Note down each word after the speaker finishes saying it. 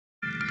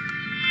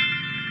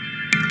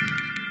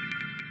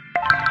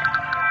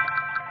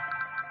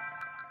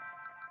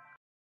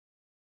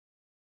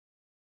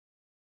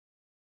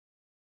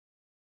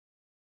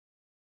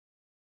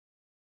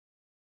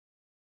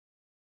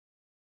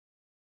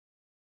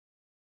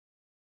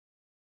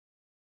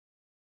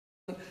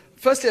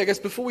Firstly, I guess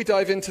before we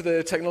dive into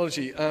the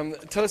technology,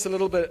 tell us a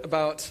little bit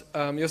about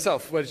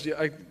yourself. Where did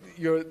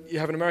you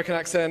have an American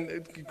accent,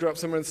 you grew up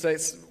somewhere in the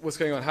States. What's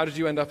going on? How did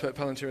you end up at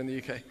Palantir in the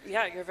UK?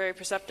 Yeah, you're very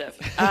perceptive.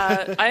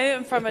 I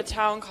am from a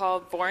town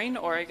called Boring,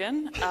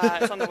 Oregon.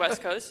 It's on the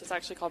West Coast. It's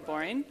actually called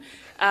Boring.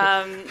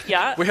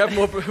 Yeah. We have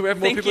more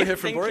people here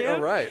from Boring? You. All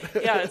right.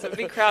 Yeah, it's a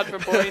big crowd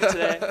from Boring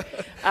today.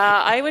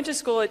 I went to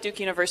school at Duke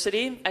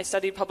University. I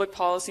studied public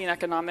policy and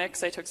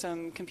economics. I took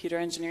some computer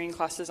engineering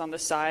classes on the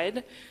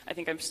side. I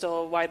think I'm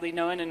still widely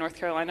known in North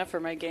Carolina for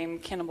my game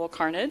Kimball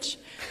Carnage.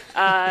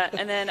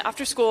 And then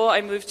after school,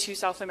 I moved to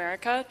South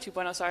America, to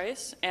Buenos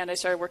Aires, and I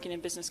started working in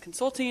business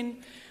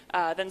consulting,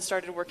 then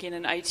started working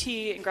in IT,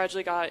 and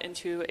gradually got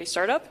into a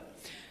startup.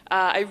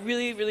 I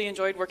really, really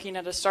enjoyed working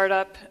at a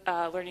startup,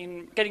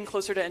 getting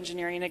closer to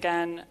engineering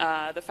again,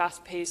 the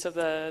fast pace of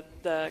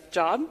the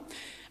job.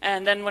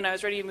 And then when I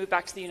was ready to move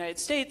back to the United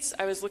States,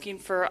 I was looking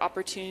for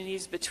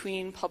opportunities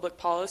between public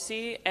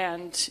policy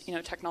and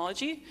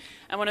technology.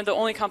 And one of the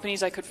only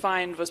companies I could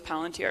find was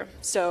Palantir.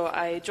 So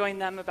I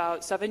joined them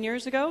about 7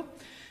 years ago.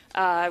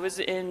 I was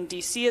in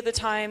DC at the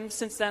time.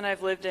 Since then,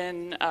 I've lived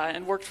in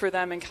and worked for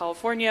them in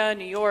California,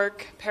 New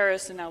York,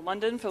 Paris, and now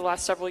London for the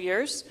last several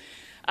years.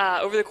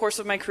 Over the course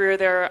of my career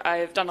there,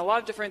 I've done a lot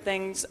of different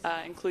things,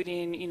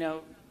 including,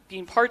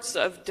 being parts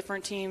of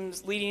different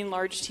teams, leading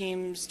large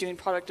teams, doing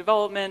product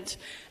development,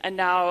 and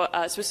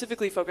now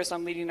specifically focused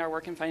on leading our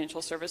work in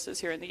financial services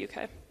here in the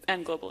UK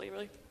and globally,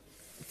 really.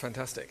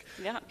 Fantastic.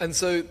 Yeah. And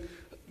so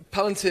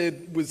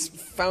Palantir was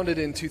founded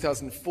in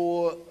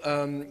 2004,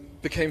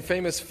 became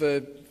famous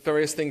for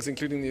various things,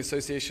 including the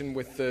association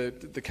with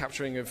the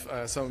capturing of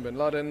Osama bin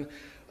Laden,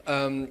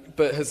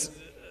 but has,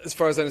 as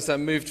far as I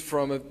understand, moved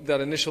from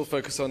that initial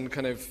focus on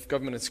kind of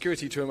government and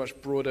security to a much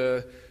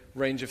broader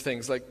range of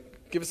things. Like,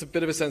 give us a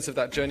bit of a sense of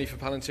that journey for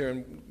Palantir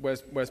and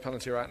where's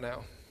Palantir at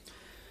now?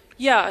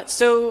 Yeah,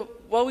 so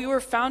while we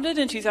were founded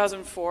in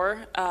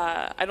 2004,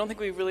 I don't think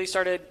we really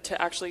started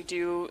to actually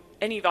do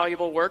any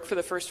valuable work for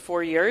the first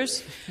 4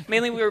 years.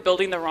 Mainly we were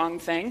building the wrong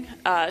thing.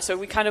 So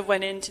we kind of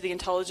went into the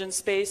intelligence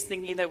space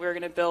thinking that we were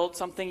going to build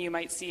something you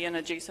might see in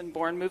a Jason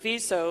Bourne movie.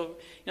 So,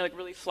 like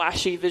really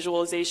flashy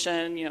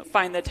visualization,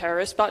 find the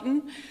terrorist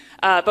button.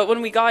 But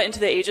when we got into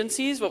the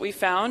agencies, what we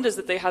found is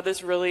that they had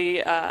this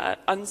really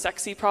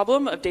unsexy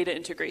problem of data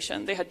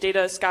integration. They had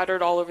data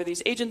scattered all over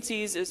these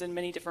agencies. It was in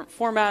many different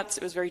formats.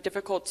 It was very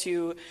difficult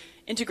to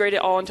integrate it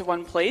all into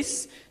one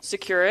place,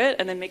 secure it,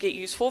 and then make it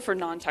useful for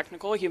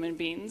non-technical human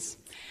beings.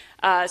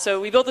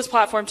 So we built this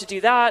platform to do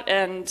that,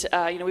 and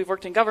we've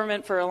worked in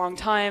government for a long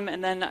time,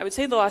 and then I would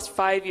say the last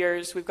 5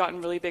 years we've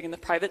gotten really big in the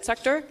private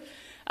sector.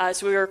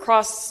 So we were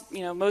across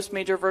most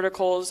major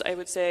verticals. I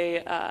would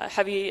say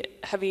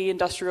heavy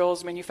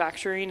industrials,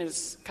 manufacturing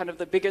is kind of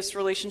the biggest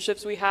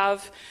relationships we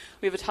have.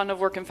 We have a ton of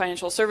work in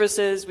financial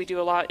services. We do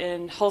a lot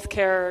in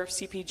healthcare,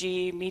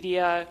 CPG,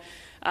 media,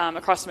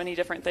 across many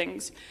different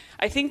things.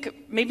 I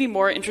think maybe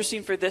more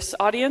interesting for this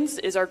audience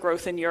is our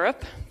growth in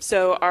Europe.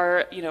 So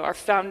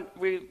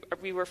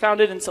we were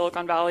founded in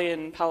Silicon Valley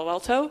in Palo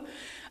Alto,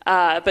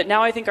 but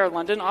now I think our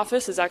London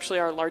office is actually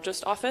our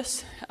largest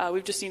office.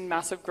 We've just seen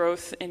massive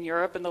growth in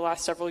Europe in the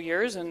last several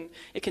years, and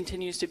it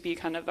continues to be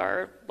kind of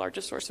our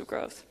largest source of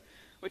growth,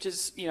 which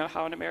is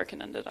how an American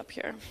ended up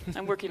here.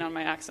 I'm working on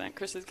my accent.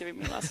 Chris is giving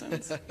me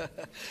lessons.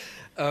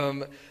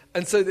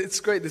 And so it's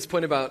great, this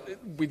point about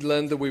we'd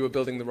learned that we were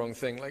building the wrong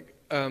thing.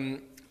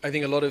 I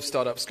think a lot of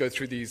startups go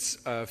through these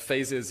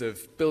phases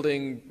of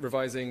building,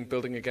 revising,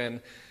 building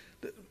again.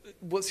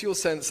 What's your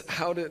sense?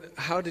 How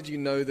did you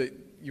know that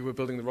you were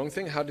building the wrong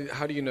thing? How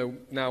do you know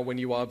now when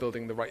you are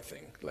building the right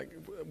thing? Like,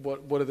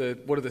 what are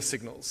the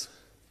signals?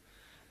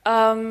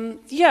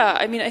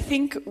 I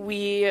think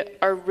we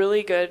are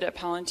really good at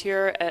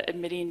Palantir at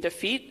admitting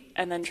defeat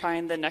and then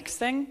trying the next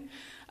thing.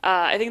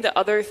 I think the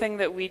other thing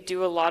that we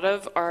do a lot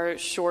of are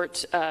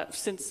short,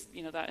 since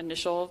that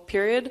initial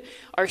period,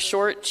 are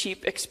short,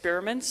 cheap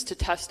experiments to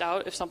test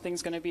out if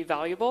something's going to be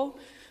valuable.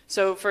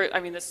 So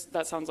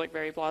that sounds like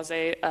very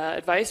blasé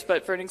advice,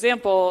 but for an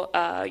example,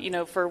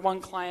 for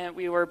one client,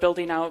 we were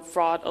building out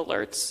fraud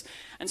alerts.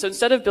 And so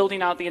instead of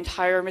building out the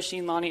entire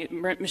machine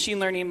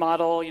learning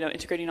model,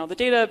 integrating all the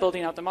data,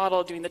 building out the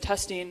model, doing the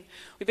testing,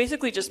 we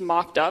basically just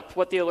mocked up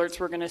what the alerts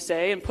were going to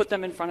say and put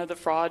them in front of the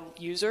fraud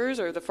users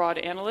or the fraud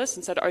analysts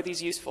and said, are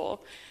these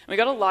useful? And we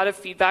got a lot of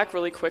feedback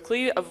really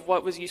quickly of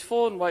what was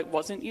useful and what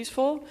wasn't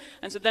useful.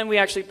 And so then we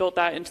actually built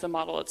that into the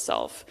model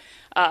itself.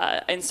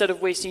 Instead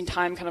of wasting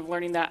time kind of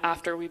learning that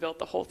after we built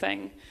the whole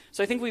thing.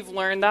 So I think we've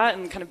learned that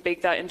and kind of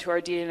baked that into our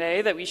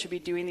DNA, that we should be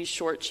doing these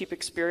short, cheap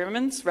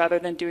experiments rather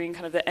than doing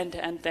kind of the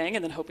end-to-end thing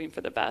and then hoping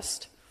for the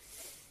best.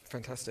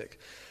 Fantastic.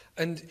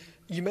 And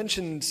you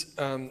mentioned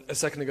a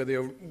second ago that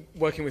you're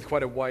working with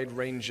quite a wide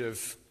range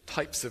of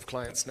types of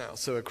clients now,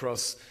 so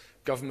across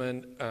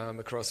government,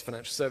 across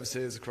financial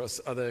services, across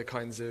other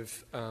kinds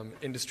of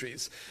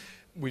industries.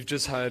 We've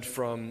just heard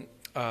from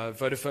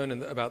Vodafone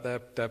and about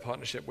their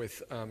partnership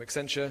with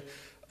Accenture,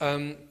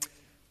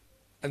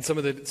 and some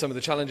of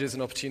the challenges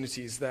and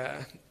opportunities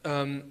there.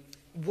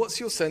 What's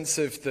your sense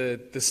of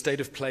the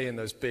state of play in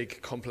those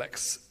big,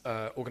 complex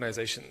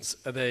organizations?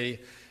 Are they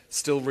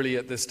still really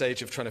at the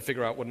stage of trying to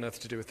figure out what on earth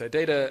to do with their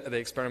data? Are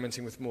they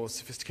experimenting with more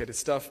sophisticated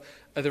stuff?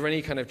 Are there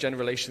any kind of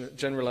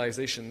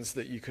generalizations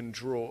that you can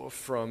draw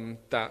from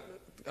that,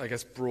 I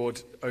guess,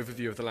 broad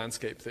overview of the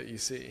landscape that you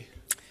see?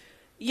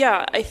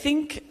 Yeah, I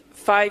think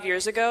 5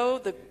 years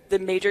ago, the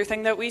major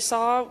thing that we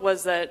saw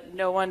was that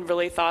no one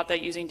really thought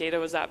that using data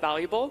was that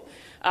valuable.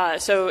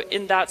 So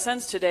in that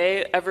sense,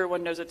 today,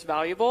 everyone knows it's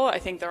valuable. I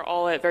think they're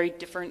all at very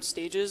different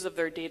stages of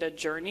their data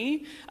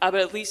journey. But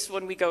at least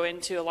when we go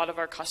into a lot of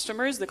our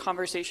customers, the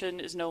conversation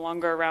is no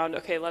longer around,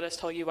 okay, let us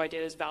tell you why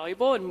data is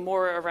valuable, and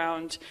more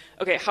around,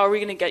 okay, how are we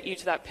going to get you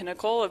to that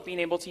pinnacle of being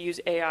able to use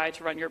AI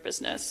to run your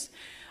business?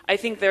 I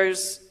think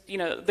there's,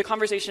 the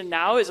conversation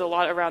now is a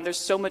lot around there's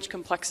so much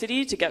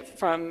complexity to get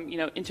from,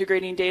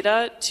 integrating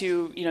data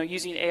to,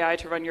 using AI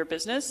to run your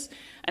business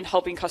and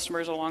helping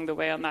customers along the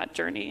way on that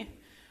journey.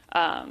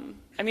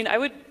 I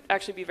would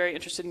actually be very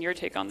interested in your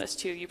take on this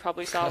too. You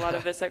probably saw a lot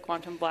of this at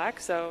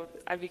QuantumBlack, so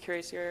I'd be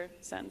curious your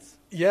sense.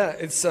 Yeah,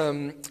 it's,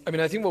 I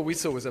think what we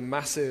saw was a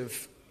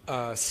massive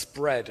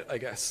spread, I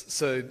guess.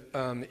 So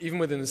even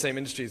within the same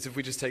industries, if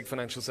we just take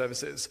financial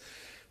services,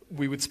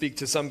 we would speak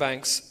to some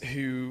banks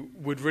who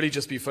would really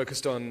just be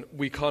focused on,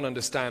 we can't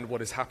understand what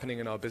is happening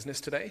in our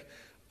business today.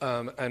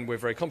 And we're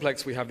very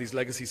complex. We have these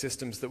legacy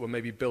systems that were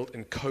maybe built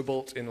in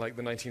Cobalt in like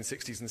the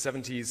 1960s and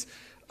 70s.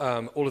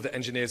 All of the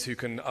engineers who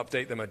can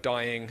update them are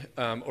dying,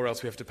 or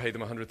else we have to pay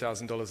them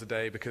 $100,000 a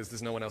day because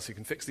there's no one else who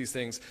can fix these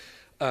things.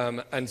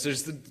 And so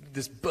there's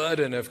this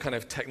burden of kind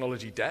of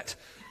technology debt.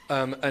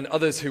 And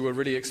others who were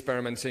really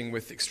experimenting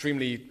with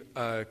extremely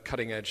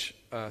cutting-edge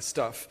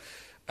stuff.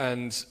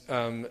 And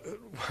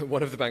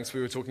one of the banks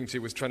we were talking to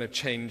was trying to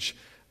change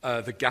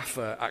the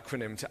GAFA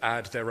acronym to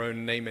add their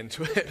own name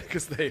into it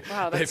because they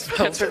felt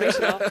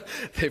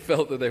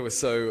that they were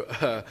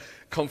so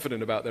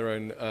confident about their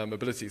own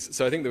abilities.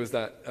 So I think there was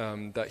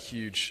that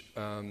huge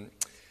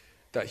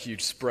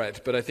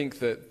spread. But I think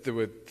that there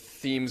were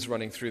themes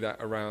running through that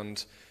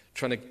around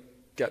trying to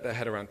get their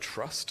head around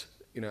trust.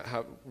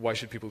 Why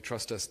should people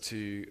trust us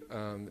to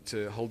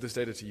hold this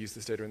data, to use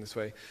this data in this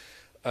way?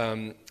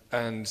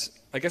 And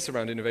I guess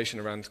around innovation,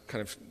 around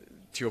kind of,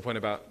 to your point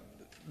about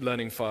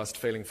learning fast,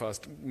 failing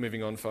fast,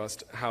 moving on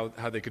fast, how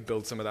they could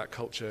build some of that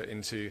culture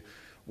into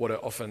what are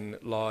often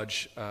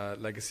large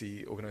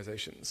legacy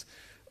organizations.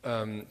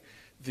 I think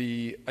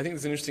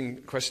there's an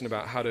interesting question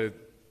about how do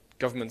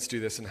governments do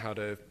this and how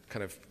do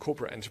kind of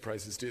corporate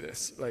enterprises do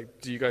this.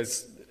 Like, do you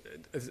guys,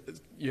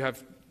 you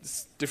have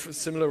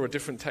similar or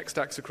different tech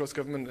stacks across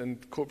government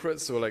and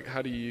corporates, or like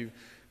how do you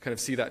kind of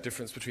see that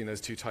difference between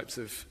those two types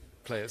of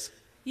players?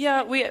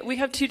 Yeah, we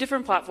have two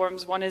different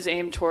platforms. One is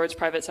aimed towards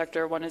private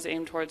sector, one is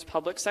aimed towards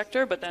public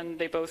sector, but then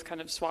they both kind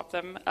of swap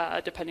them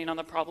depending on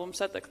the problem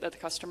set that the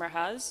customer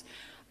has.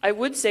 I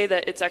would say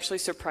that it's actually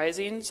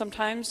surprising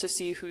sometimes to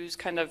see who's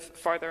kind of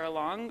farther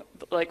along.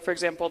 Like, for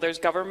example, there's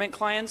government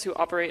clients who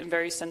operate in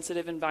very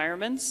sensitive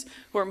environments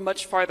who are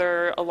much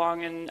farther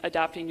along in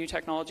adapting new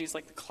technologies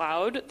like the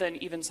cloud than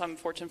even some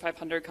Fortune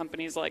 500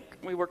 companies. Like,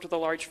 we worked with a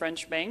large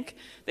French bank.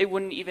 They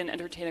wouldn't even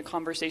entertain a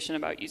conversation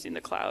about using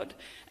the cloud.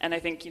 And I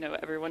think,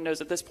 everyone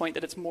knows at this point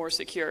that it's more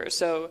secure.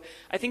 So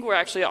I think we're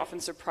actually often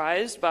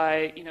surprised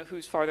by,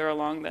 who's farther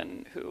along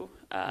than who.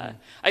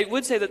 I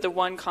would say that the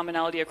one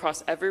commonality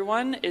across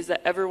everyone is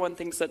that everyone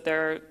thinks that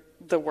they're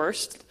the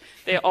worst.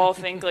 They all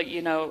think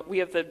we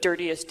have the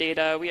dirtiest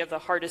data, we have the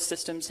hardest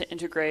systems to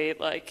integrate,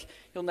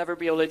 you'll never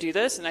be able to do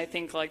this. And I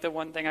think the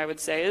one thing I would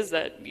say is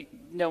that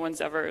no one's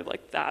ever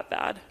that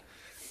bad.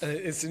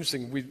 It's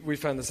interesting. We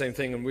found the same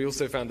thing, and we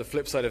also found the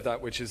flip side of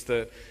that, which is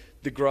that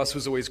the grass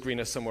was always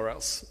greener somewhere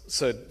else.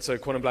 So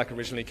QuantumBlack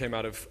originally came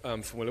out of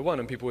Formula One,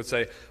 and people would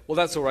say, well,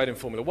 that's all right in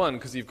Formula One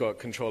because you've got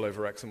control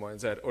over X and Y and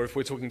Z. Or if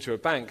we're talking to a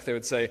bank, they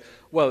would say,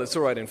 well, it's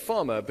all right in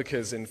pharma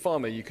because in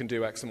pharma you can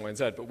do X and Y and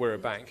Z, but we're a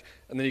bank.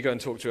 And then you go and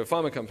talk to a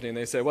pharma company, and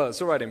they say, well,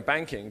 it's all right in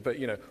banking, but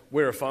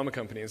we're a pharma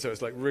company, and so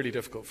it's really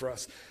difficult for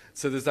us.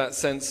 So there's that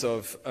sense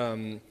of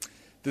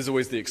there's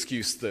always the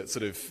excuse that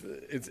sort of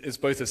it's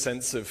both a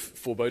sense of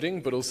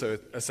foreboding, but also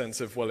a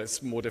sense of, well,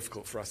 it's more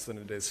difficult for us than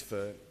it is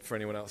for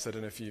anyone else. I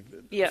don't know if you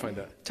find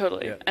that.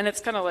 Totally. Yeah. And it's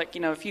kind of like,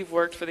 if you've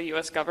worked for the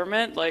U.S.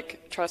 government,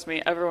 trust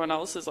me, everyone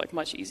else is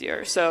much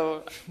easier.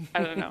 So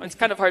I don't know. It's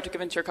kind of hard to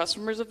convince your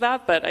customers of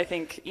that, but I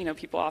think,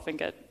 people often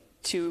get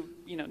too,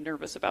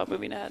 nervous about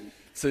moving ahead.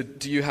 So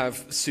do you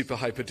have super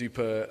hyper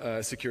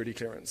duper security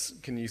clearance?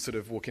 Can you sort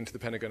of walk into the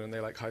Pentagon and they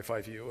high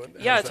five you?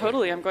 Yeah,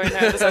 totally. I'm going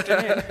there this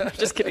afternoon.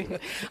 Just kidding.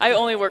 I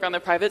only work on the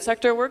private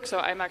sector work, so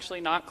I'm actually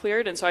not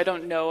cleared, and so I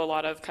don't know a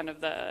lot of kind of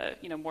the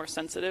more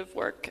sensitive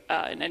work.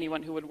 And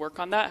anyone who would work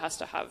on that has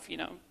to have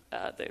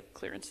the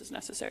clearances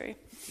necessary.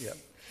 Yeah.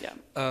 Yeah.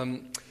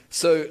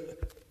 So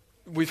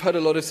we've heard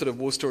a lot of sort of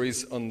war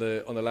stories on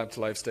the Lab to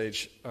Live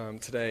stage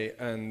today,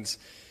 and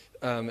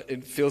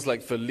it feels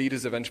like for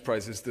leaders of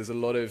enterprises, there's a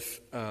lot of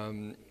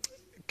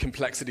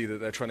complexity that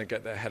they're trying to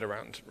get their head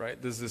around,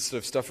 right? There's this sort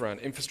of stuff around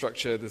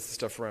infrastructure, there's the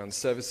stuff around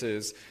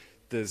services,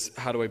 there's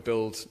how do I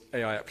build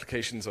AI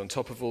applications on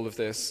top of all of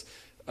this,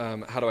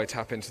 How do I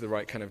tap into the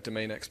right kind of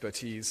domain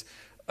expertise?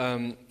 If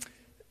I'm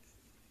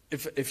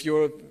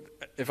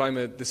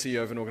the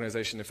CEO of an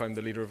organization, if I'm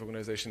the leader of an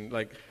organization,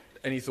 like,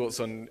 any thoughts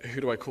on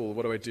who do I call,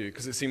 what do I do?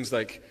 Because it seems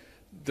like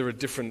there are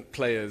different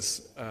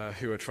players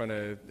who are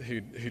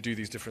who do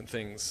these different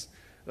things.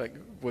 Like,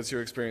 what's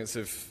your experience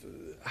of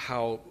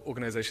how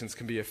organizations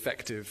can be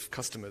effective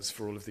customers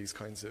for all of these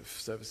kinds of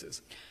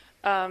services?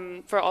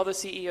 For all the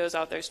CEOs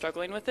out there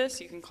struggling with this,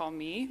 you can call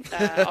me.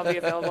 I'll be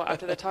available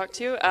after the talk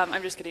too.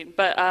 I'm just kidding.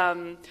 But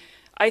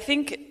I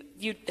think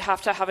you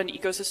have to have an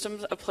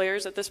ecosystem of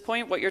players at this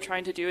point. What you're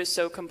trying to do is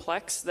so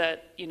complex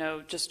that,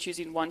 just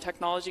choosing one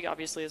technology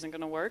obviously isn't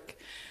going to work.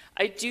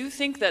 I do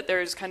think that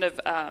there's kind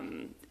of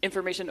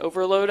information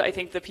overload. I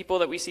think the people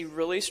that we see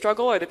really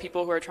struggle are the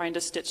people who are trying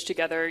to stitch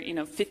together,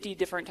 50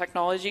 different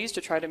technologies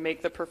to try to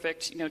make the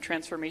perfect,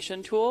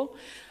 transformation tool.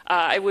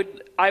 I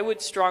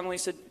would strongly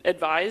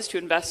advise to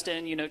invest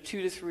in, 2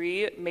 to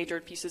 3 major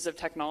pieces of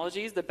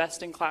technologies, the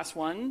best in class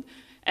one,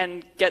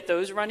 and get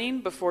those running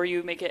before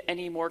you make it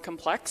any more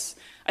complex.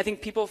 I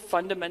think people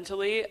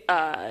fundamentally,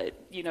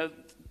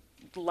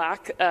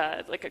 lack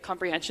like a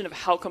comprehension of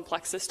how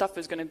complex this stuff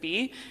is going to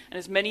be, and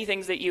as many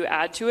things that you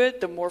add to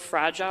it, the more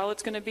fragile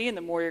it's going to be, and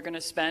the more you're going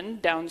to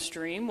spend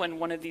downstream when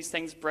one of these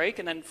things break,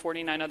 and then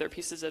 49 other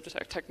pieces of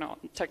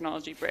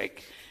technology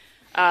break.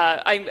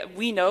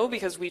 We know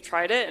because we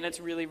tried it, and it's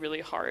really,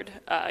 really hard.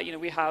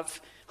 We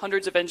have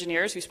hundreds of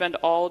engineers who spend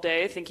all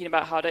day thinking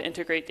about how to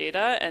integrate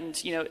data, and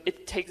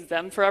it takes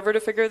them forever to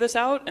figure this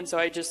out. And so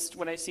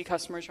when I see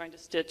customers trying to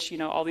stitch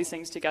all these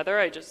things together,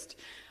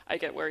 I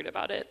get worried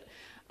about it.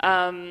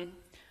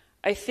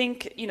 I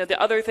think, the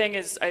other thing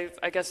is,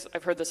 I guess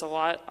I've heard this a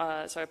lot,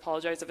 so I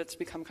apologize if it's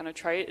become kind of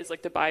trite, is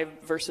like the buy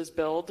versus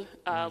build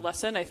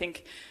lesson. I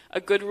think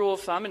a good rule of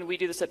thumb, and we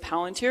do this at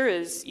Palantir,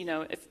 is,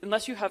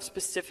 unless you have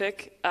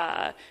specific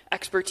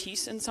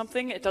expertise in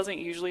something, it doesn't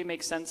usually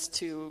make sense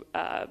to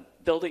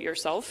build it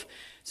yourself.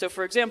 So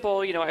for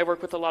example, I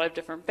work with a lot of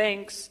different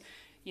banks.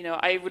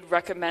 I would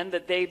recommend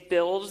that they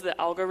build the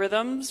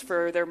algorithms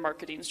for their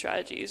marketing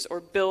strategies, or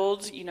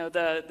build,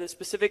 the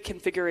specific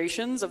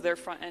configurations of their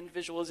front-end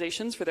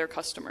visualizations for their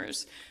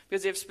customers,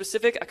 because they have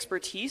specific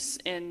expertise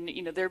in,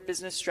 their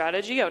business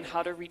strategy on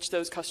how to reach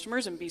those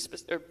customers and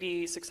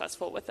be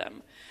successful with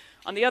them.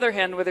 On the other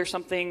hand, where there's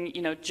something,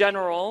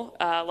 general,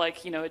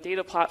 like, a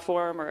data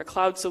platform or a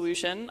cloud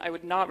solution, I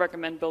would not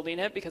recommend building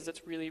it because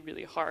it's really,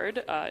 really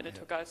hard, and it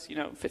took us,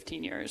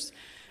 15 years.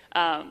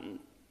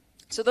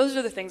 So those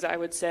are the things I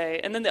would say.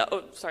 And then,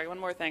 one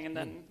more thing, and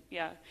then,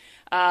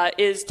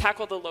 is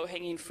tackle the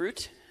low-hanging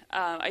fruit.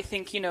 I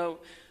think, a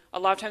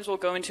lot of times we'll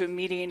go into a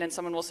meeting and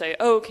someone will say,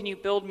 oh, can you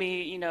build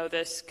me,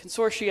 this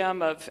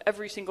consortium of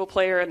every single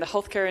player in the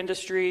healthcare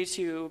industry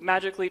to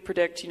magically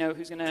predict,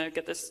 who's going to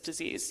get this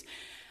disease.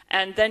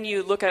 And then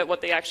you look at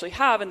what they actually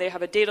have, and they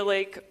have a data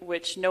lake,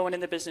 which no one in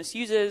the business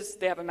uses.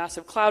 They have a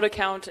massive cloud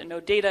account and no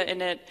data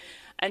in it.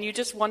 And you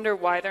just wonder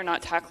why they're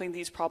not tackling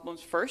these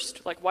problems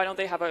first. Like, why don't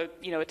they have a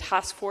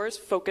task force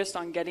focused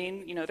on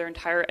getting, their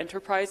entire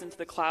enterprise into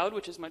the cloud,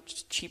 which is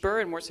much cheaper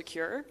and more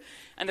secure.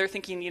 And they're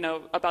thinking,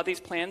 about these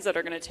plans that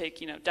are going to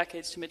take,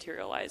 decades to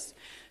materialize.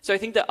 So I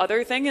think the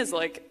other thing is,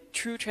 like,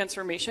 true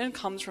transformation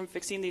comes from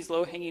fixing these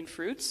low-hanging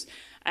fruits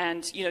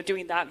and,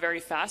 doing that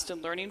very fast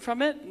and learning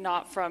from it,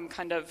 not from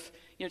kind of,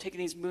 taking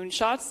these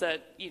moonshots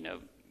that,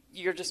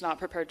 you're just not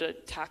prepared to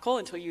tackle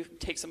until you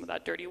take some of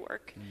that dirty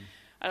work.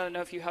 I don't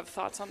know if you have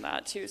thoughts on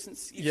that too,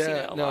 since you've seen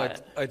it a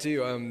lot. I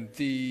do.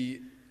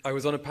 I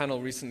was on a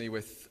panel recently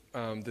with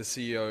the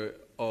CEO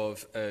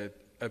of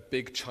a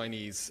big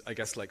Chinese, I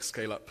guess, like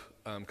scale-up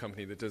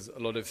company that does a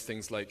lot of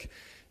things like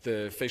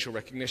the facial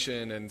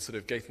recognition and sort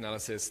of gait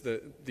analysis,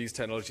 these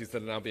technologies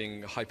that are now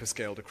being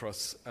hyperscaled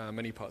across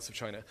many parts of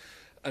China.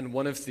 And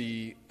one of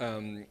the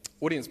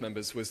audience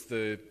members was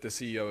the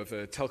CEO of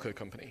a telco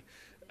company.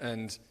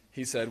 And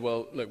he said,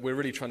 well, look, we're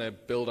really trying to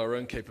build our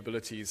own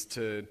capabilities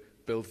to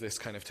build this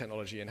kind of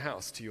technology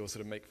in-house, to your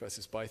sort of make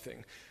versus buy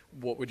thing.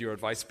 What would your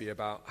advice be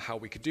about how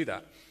we could do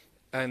that?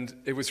 And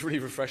it was really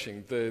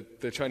refreshing.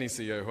 The Chinese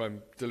CEO, who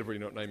I'm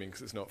deliberately not naming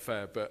because it's not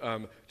fair, but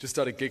just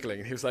started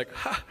giggling. He was like,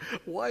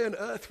 why on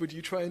earth would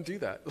you try and do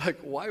that? Like,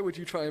 why would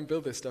you try and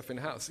build this stuff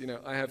in-house?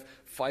 I have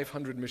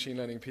 500 machine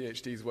learning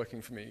PhDs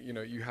working for me.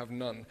 You have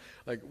none.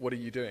 Like, what are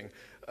you doing?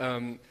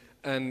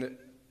 And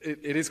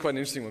it is quite an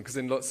interesting one, because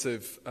in lots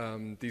of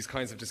these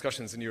kinds of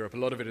discussions in Europe, a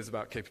lot of it is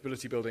about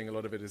capability building. A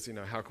lot of it is,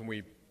 how can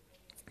we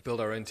build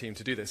our own team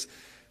to do this?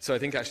 So I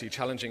think actually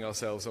challenging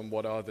ourselves on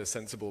what are the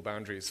sensible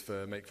boundaries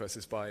for make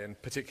versus buy, and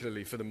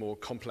particularly for the more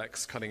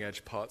complex,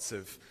 cutting-edge parts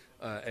of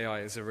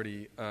AI, is a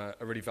really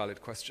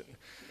valid question.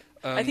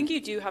 I think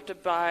you do have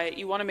to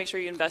you want to make sure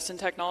you invest in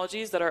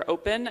technologies that are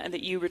open and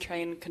that you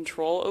retain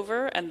control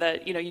over, and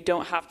that you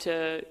don't have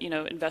to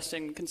invest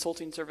in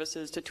consulting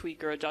services to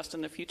tweak or adjust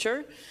in the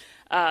future.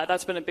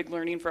 That's been a big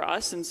learning for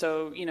us, and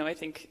so I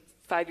think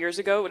 5 years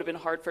ago it would have been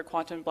hard for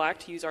QuantumBlack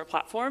to use our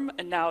platform,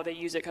 and now they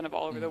use it kind of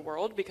all over the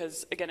world,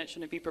 because again, it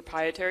shouldn't be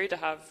proprietary to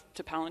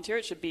Palantir.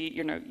 It should be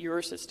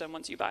your system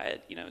once you buy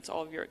it. It's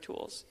all of your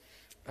tools.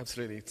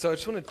 Absolutely. So I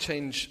just want to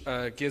change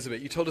gears a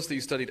bit. You told us that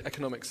you studied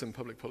economics and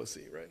public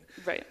policy, right?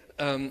 Right.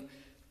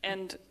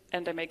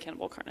 And I made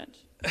Cannibal Carnage.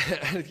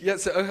 Yeah.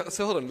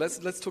 So hold on.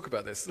 Let's talk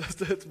about this.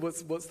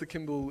 What's the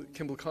Kimball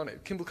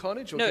Carnage? Kimball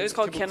Carnage? Or no, it was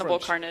called Kimball Cannibal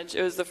Crunch? Carnage.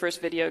 It was the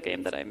first video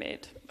game that I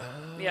made.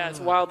 Yeah, it's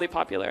wildly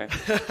popular.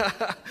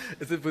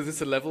 Was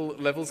this a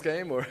levels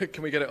game, or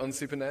can we get it on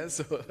Super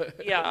NES?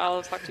 Yeah,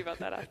 I'll talk to you about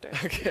that after.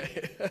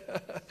 Okay.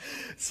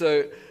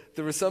 So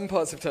there are some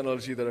parts of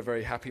technology that are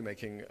very happy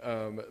making,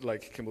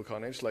 like Kimball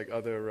Carnage, like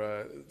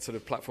other sort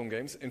of platform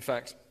games. In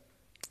fact,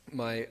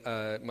 my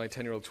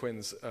 10-year-old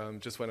twins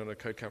just went on a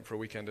code camp for a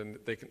weekend, and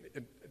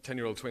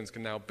 10-year-old twins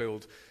can now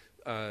build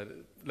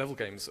level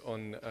games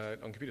on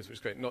computers, which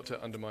is great. Not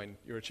to undermine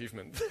your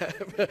achievement,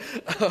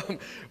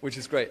 which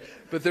is great.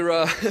 But there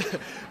are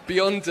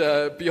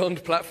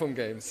beyond platform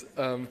games,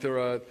 there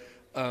are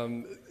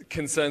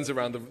concerns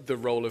around the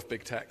role of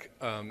big tech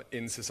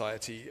in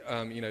society.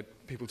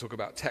 People talk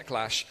about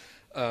techlash.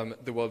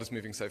 The world is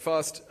moving so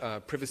fast.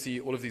 Privacy,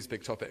 all of these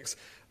big topics.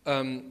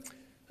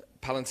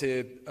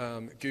 Palantir,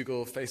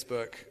 Google,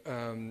 Facebook,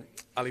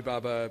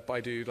 Alibaba,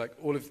 Baidu, like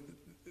all of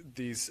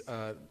these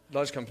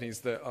large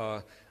companies that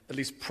are at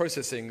least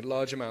processing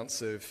large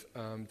amounts of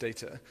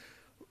data.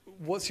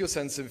 What's your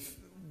sense of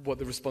what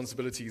the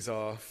responsibilities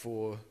are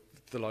for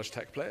the large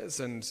tech players,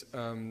 and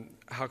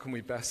how can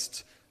we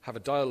best have a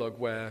dialogue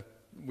where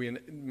we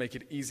make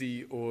it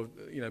easy, or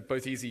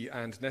both easy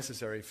and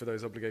necessary for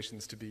those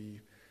obligations to be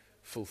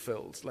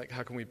fulfilled? Like,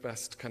 how can we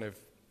best kind of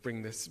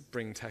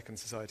bring tech and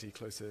society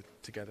closer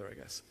together, I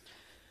guess?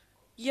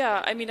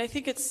 Yeah, I mean, I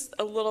think it's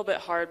a little bit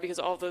hard because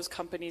all of those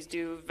companies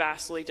do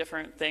vastly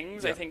different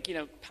things. Yeah. I think,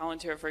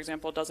 Palantir, for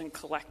example, doesn't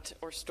collect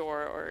or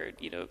store or,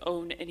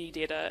 own any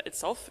data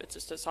itself. It's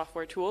just a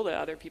software tool that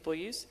other people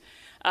use.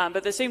 But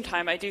at the same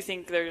time, I do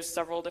think there's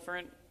several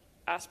different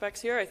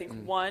aspects here. I think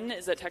one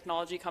is that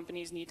technology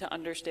companies need to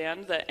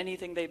understand that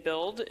anything they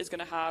build is going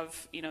to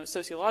have,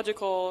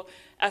 sociological,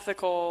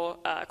 ethical,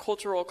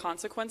 cultural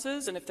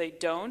consequences, and if they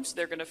don't,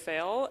 they're going to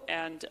fail,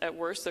 and at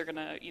worst, they're going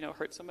to,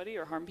 hurt somebody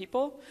or harm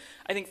people.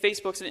 I think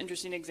Facebook's an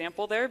interesting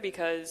example there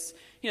because,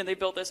 they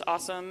built this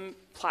awesome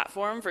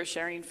platform for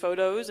sharing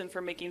photos and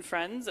for making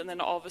friends, and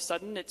then all of a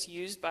sudden it's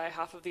used by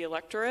half of the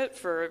electorate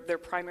for their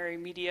primary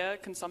media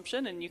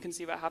consumption, and you can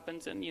see what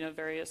happens in,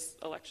 various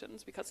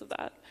elections because of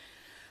that.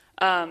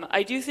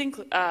 I do think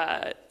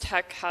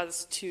tech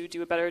has to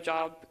do a better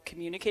job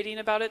communicating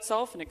about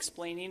itself and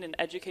explaining and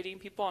educating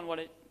people on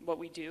what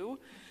we do.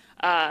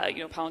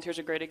 Palantir is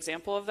a great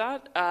example of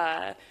that.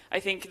 I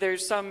think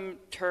there's some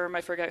term,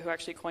 I forget who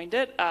actually coined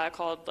it,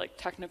 called like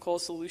technical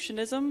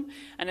solutionism,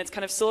 and it's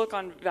kind of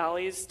Silicon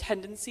Valley's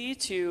tendency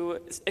to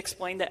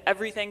explain that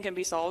everything can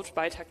be solved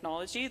by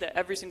technology, that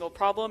every single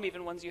problem,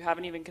 even ones you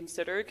haven't even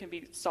considered, can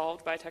be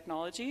solved by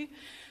technology.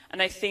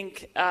 And I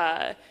think,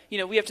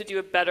 we have to do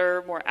a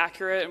better, more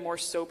accurate, and more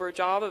sober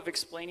job of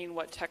explaining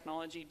what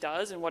technology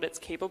does and what it's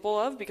capable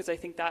of, because I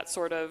think that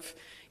sort of,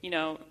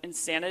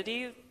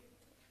 insanity,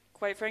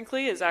 quite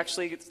frankly, is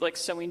actually like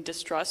sowing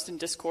distrust and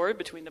discord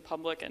between the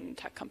public and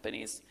tech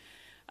companies.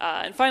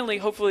 And finally,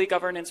 hopefully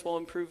governance will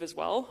improve as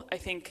well. I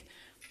think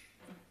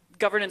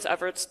governance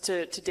efforts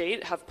to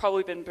date have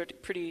probably been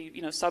pretty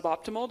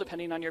suboptimal,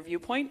 depending on your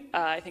viewpoint.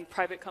 I think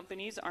private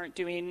companies aren't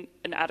doing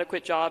an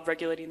adequate job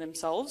regulating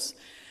themselves.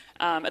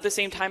 At the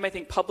same time, I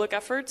think public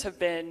efforts have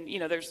been,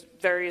 there's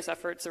various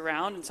efforts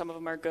around, and some of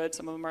them are good,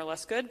 some of them are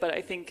less good, but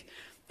I think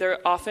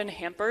they're often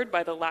hampered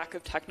by the lack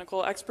of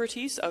technical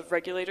expertise of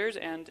regulators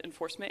and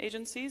enforcement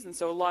agencies, and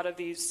so a lot of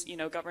these,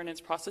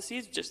 governance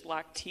processes just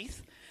lack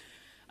teeth.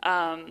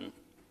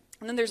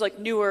 And then there's like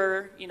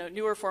newer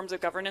forms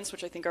of governance,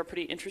 which I think are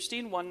pretty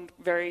interesting. One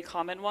very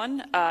common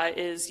one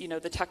is,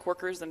 the tech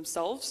workers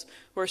themselves,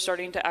 who are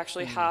starting to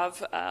actually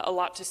have a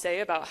lot to say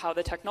about how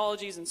the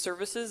technologies and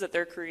services that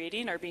they're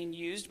creating are being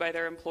used by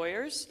their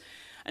employers.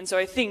 And so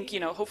I think,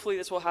 hopefully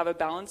this will have a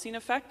balancing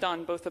effect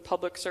on both the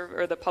public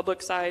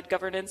side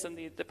governance and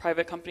the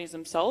private companies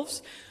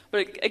themselves.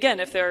 But again,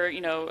 if they're,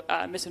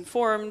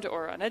 misinformed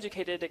or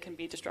uneducated, it can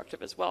be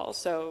destructive as well.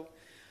 So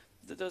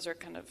those are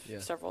kind of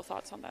several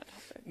thoughts on that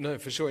topic. No,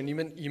 for sure. And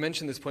you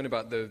mentioned this point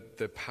about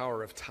the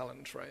power of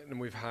talent, right? And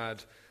we've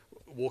had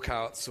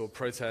walkouts or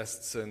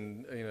protests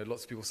and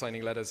lots of people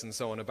signing letters and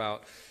so on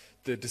about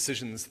the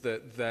decisions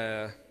that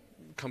their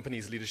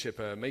company's leadership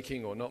are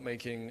making or not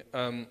making.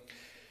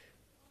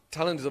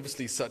 Talent is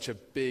obviously such a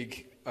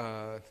big,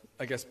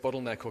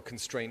 bottleneck or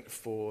constraint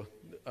for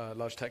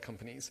large tech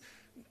companies.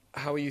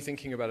 How are you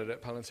thinking about it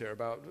at Palantir,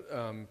 about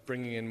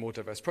bringing in more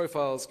diverse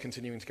profiles,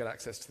 continuing to get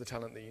access to the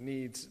talent that you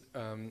need?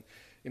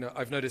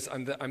 I've noticed,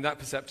 I'm that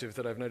perceptive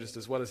that I've noticed,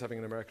 as well as having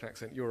an American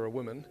accent, you're a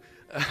woman.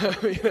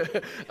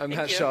 I'm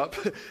that sharp.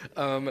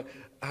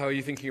 How are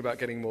you thinking about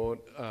getting more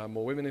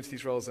women into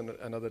these roles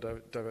and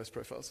other diverse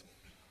profiles?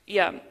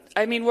 Yeah,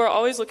 I mean, we're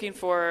always looking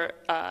for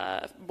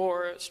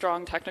more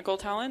strong technical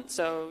talent.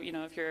 So,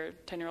 if your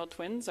 10-year-old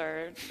twins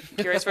are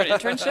curious for an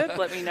internship,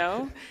 let me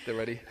know. They're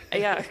ready.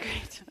 Yeah,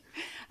 great.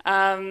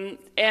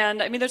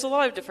 And I mean, there's a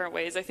lot of different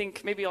ways. I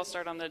think maybe I'll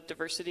start on the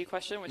diversity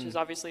question, which is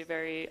obviously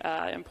very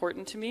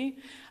important to me.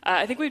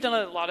 I think we've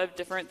done a lot of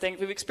different things.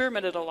 We've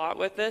experimented a lot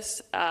with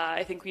this.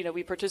 I think,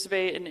 we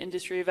participate in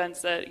industry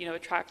events that,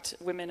 attract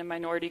women and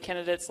minority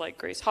candidates like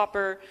Grace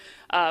Hopper.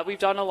 We've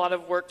done a lot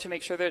of work to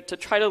make sure that to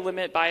try to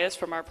limit bias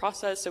from our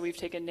process. So we've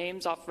taken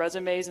names off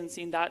resumes and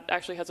seen that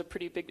actually has a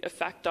pretty big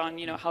effect on,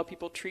 how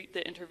people treat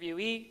the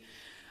interviewee.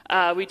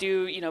 We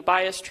do,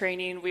 bias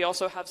training. We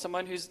also have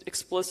someone whose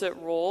explicit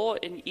role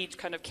in each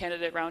kind of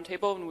candidate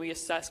roundtable when we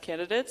assess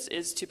candidates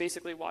is to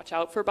basically watch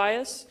out for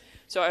bias.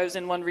 So I was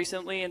in one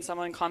recently and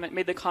someone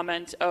made the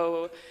comment,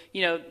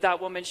 that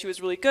woman, she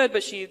was really good,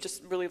 but she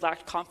just really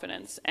lacked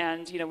confidence.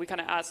 And, we kind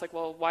of asked,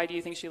 well, why do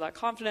you think she lacked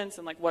confidence?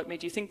 And, what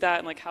made you think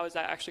that? And, how is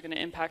that actually going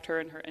to impact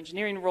her in her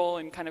engineering role?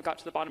 And kind of got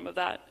to the bottom of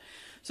that.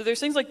 So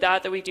there's things like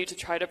that we do to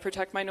try to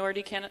protect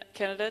minority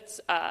candidates.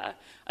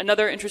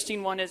 Another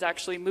interesting one is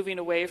actually moving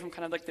away from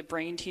kind of the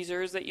brain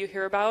teasers that you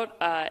hear about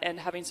and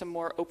having some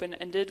more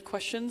open-ended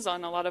questions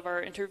on a lot of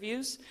our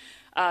interviews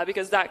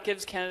because that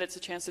gives candidates a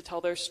chance to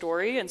tell their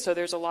story. And so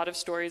there's a lot of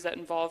stories that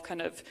involve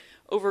kind of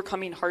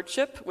overcoming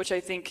hardship, which I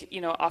think,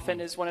 often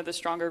is one of the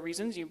stronger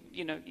reasons you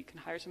can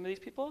hire some of these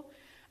people,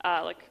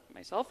 like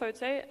myself, I would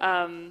say.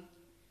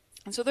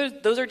 And so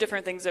those are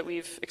different things that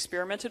we've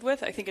experimented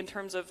with. I think in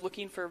terms of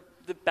looking for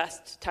the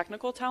best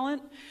technical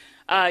talent,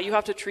 you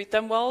have to treat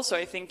them well. So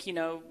I think,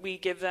 we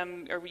give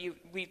them, or we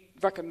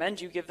recommend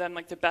you give them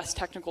the best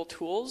technical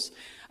tools.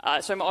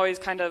 So I'm always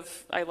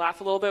I laugh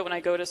a little bit when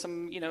I go to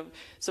some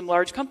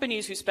large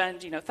companies who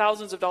spend,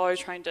 thousands of dollars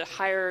trying to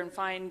hire and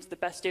find the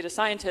best data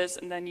scientists.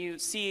 And then you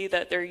see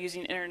that they're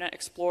using Internet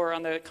Explorer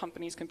on the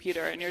company's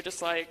computer. And you're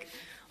just like,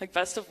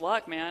 best of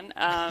luck, man.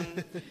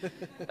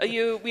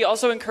 We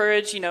also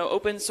encourage,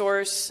 open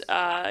source,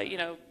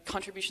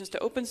 contributions to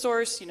open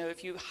source.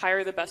 If you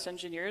hire the best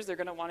engineers, they're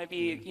going to want to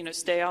be,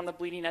 stay on the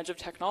bleeding edge of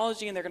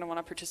technology, and they're going to want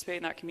to participate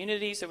in that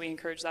community. So we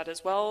encourage that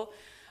as well.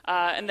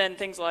 And then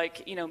things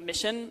like,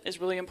 mission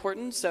is really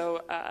important.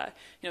 So,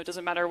 it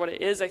doesn't matter what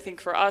it is. I think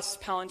for us,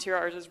 Palantir,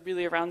 ours is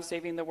really around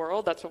saving the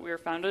world. That's what we were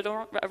founded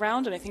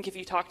around. And I think if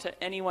you talk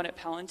to anyone at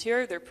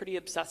Palantir, they're pretty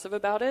obsessive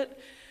about it.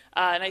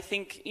 And I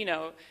think,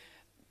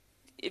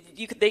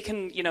 they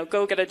can,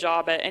 go get a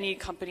job at any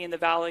company in the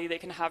Valley. They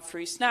can have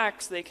free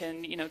snacks. They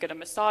can, get a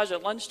massage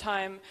at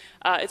lunchtime.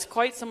 It's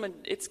quite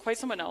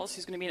someone else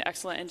who's going to be an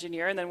excellent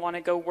engineer and then want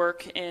to go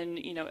work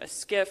in, a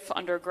skiff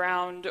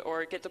underground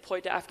or get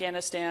deployed to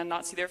Afghanistan,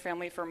 not see their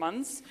family for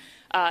months.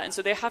 And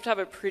so they have to have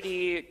a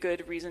pretty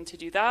good reason to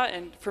do that.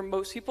 And for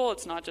most people,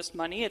 it's not just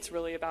money. It's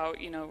really about,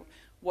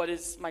 what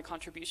is my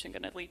contribution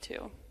going to lead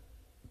to?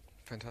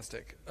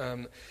 Fantastic.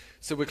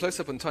 So we're close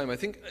up on time. I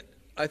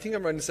think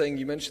I'm right in saying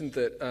you mentioned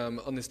that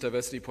on this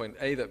diversity point,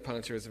 A, that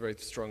Palantir is a very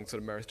strong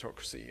sort of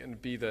meritocracy,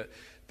 and B, that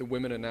the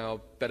women are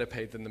now better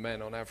paid than the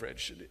men on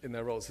average in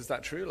their roles. Is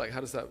that true? How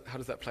does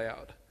that play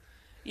out?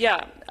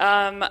 Yeah,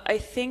 I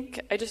think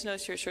I just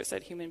noticed your shirt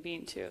said human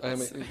being too. I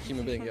am a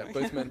human being. Yeah,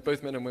 both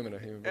men and women are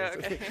human beings.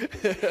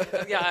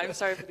 Okay. Yeah, I'm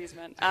sorry for these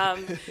men.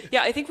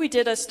 Yeah, I think we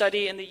did a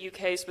study in the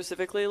UK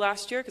specifically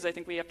last year because I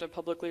think we have to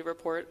publicly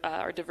report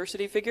our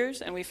diversity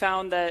figures, and we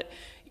found that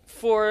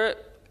for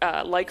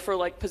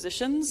like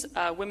positions,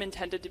 women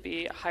tended to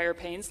be higher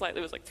paying slightly.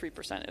 It was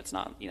 3%. It's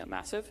not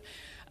massive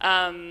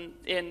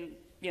in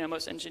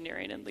most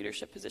engineering and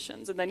leadership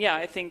positions. And then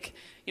I think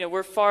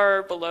we're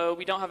far below.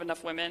 We don't have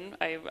enough women.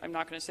 I'm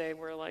not going to say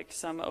we're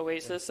some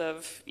oasis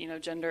of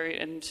gender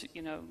and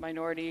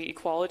minority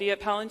equality at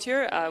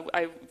Palantir.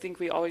 I think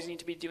we always need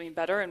to be doing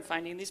better and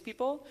finding these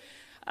people.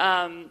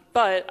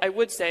 But I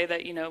would say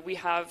that we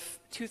have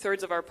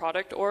 2/3 of our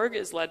product org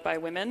is led by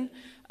women.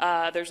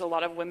 There's a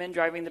lot of women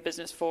driving the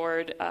business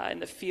forward in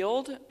the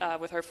field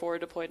with our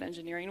forward deployed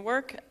engineering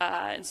work.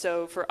 And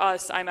so for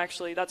us,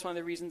 that's one of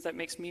the reasons that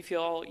makes me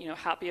feel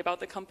happy about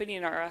the company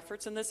and our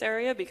efforts in this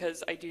area,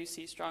 because I do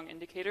see strong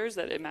indicators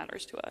that it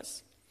matters to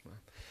us.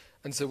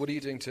 And so what are you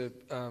doing to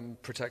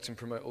protect and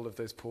promote all of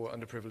those poor,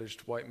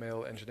 underprivileged white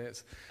male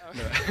engineers? Oh.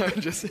 No,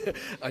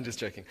 I'm just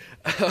joking.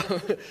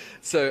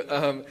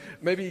 So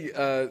maybe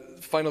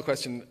final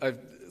question. I've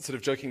sort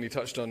of jokingly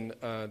touched on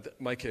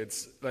my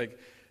kids.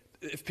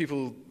 If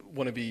people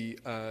want to be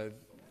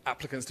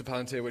applicants to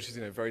Palantir, which is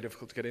very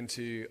difficult to get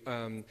into,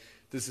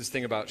 there's this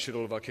thing about should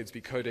all of our kids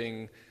be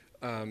coding,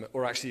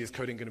 or actually is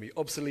coding going to be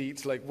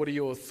obsolete? What are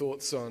your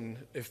thoughts on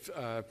if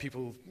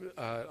people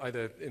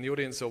either in the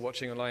audience or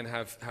watching online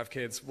have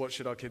kids? What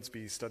should our kids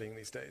be studying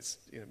these days?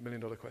 $1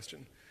 million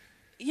question.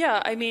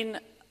 Yeah,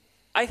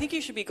 I think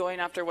you should be going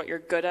after what you're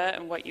good at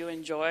and what you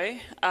enjoy.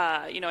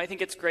 I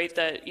think it's great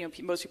that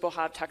most people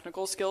have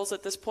technical skills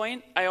at this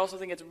point. I also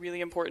think it's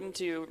really important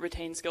to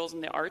retain skills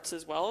in the arts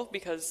as well,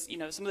 because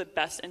some of the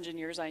best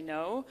engineers I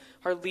know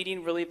are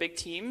leading really big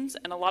teams,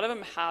 and a lot of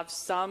them have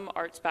some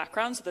arts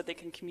background so that they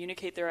can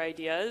communicate their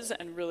ideas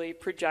and really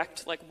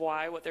project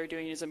why what they're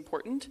doing is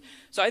important.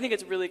 So I think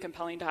it's really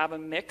compelling to have a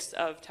mix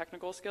of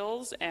technical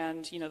skills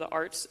and the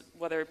arts,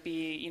 whether it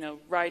be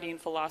writing,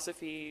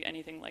 philosophy,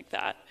 anything like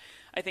that.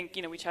 I think,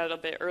 we chatted a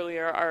bit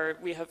earlier,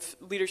 we have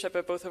leadership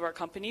at both of our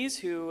companies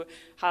who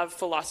have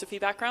philosophy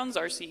backgrounds.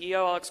 Our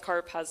CEO, Alex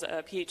Karp, has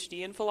a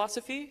PhD in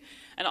philosophy.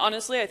 And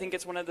honestly, I think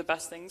it's one of the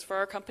best things for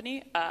our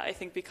company. I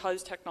think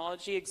because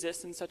technology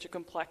exists in such a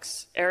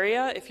complex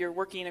area, if you're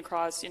working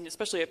across, and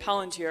especially at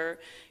Palantir,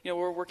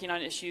 we're working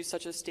on issues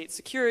such as state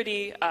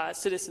security,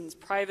 citizens'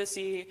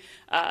 privacy,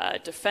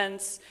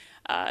 defense.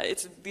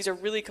 These are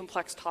really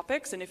complex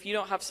topics, and if you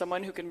don't have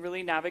someone who can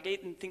really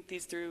navigate and think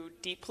these through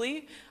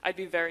deeply, I'd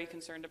be very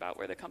concerned about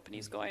where the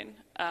company's going.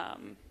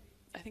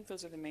 I think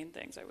those are the main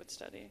things I would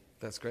study.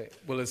 That's great.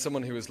 Well, as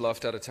someone who was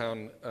laughed out of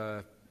town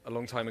a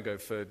long time ago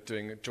for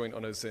doing joint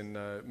honors in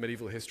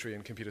medieval history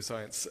and computer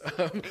science,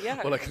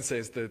 all I can say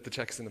is the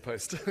check is in the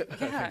post.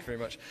 Thank you very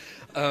much.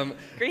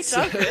 Great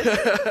job, Chris.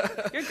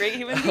 You're a great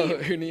human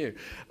being. Who knew?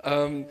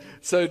 I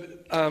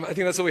think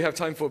that's all we have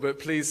time for, but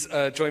please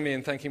join me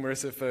in thanking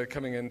Marissa for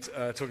coming and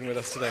talking with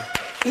us today.